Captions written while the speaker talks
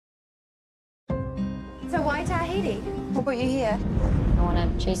So why Tahiti? What brought you here? I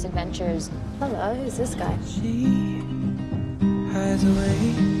want to chase adventures. Hello, who's this guy? She hides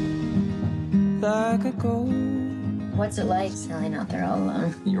away like a ghost. What's it like sailing out there all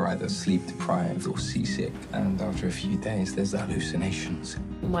alone? You're either sleep deprived or seasick, and after a few days, there's hallucinations.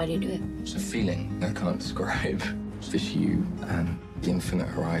 Why do you do it? It's a feeling I can't describe. It's just you and the infinite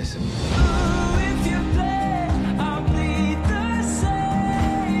horizon. Oh, if you play, I'll bleed the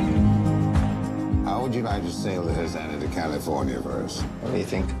same. How would you like to sail the Hosanna to California for us? What do you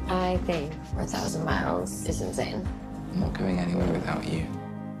think? I think 4,000 miles is insane. I'm not going anywhere without you.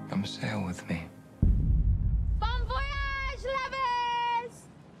 Come sail with me. Bon voyage, lovers!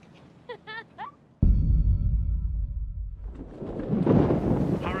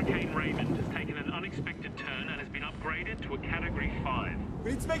 Hurricane Raymond has taken an unexpected turn and has been upgraded to a Category 5.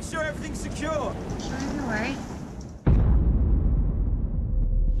 We need to make sure everything's secure. Sure, don't worry.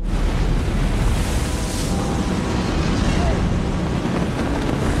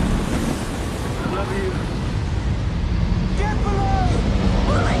 Love you. Get below!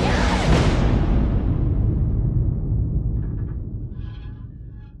 Oh my God!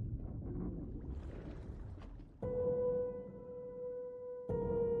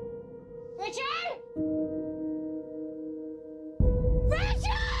 Richard!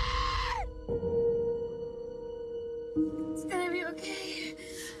 Richard! It's gonna be okay.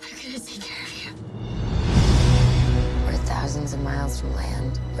 I'm gonna take care of you. We're thousands of miles from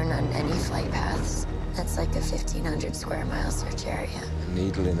land. We're not in any flight paths. That's like a 1,500 square mile search area. A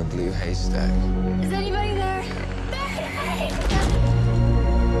needle in a blue haystack. Is anybody there? Mayday!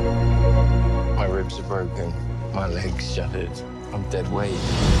 My ribs are broken. My legs shattered. I'm dead weight.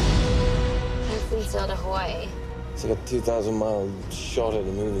 If we sail to Hawaii, It's like a 2,000-mile shot at a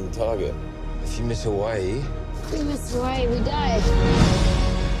moving target. If you miss Hawaii, if we miss Hawaii, we die.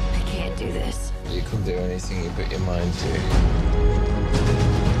 I can't do this. you can do anything you put your mind to.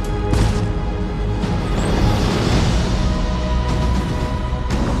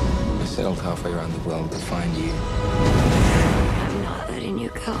 I sailed halfway around the world to find you.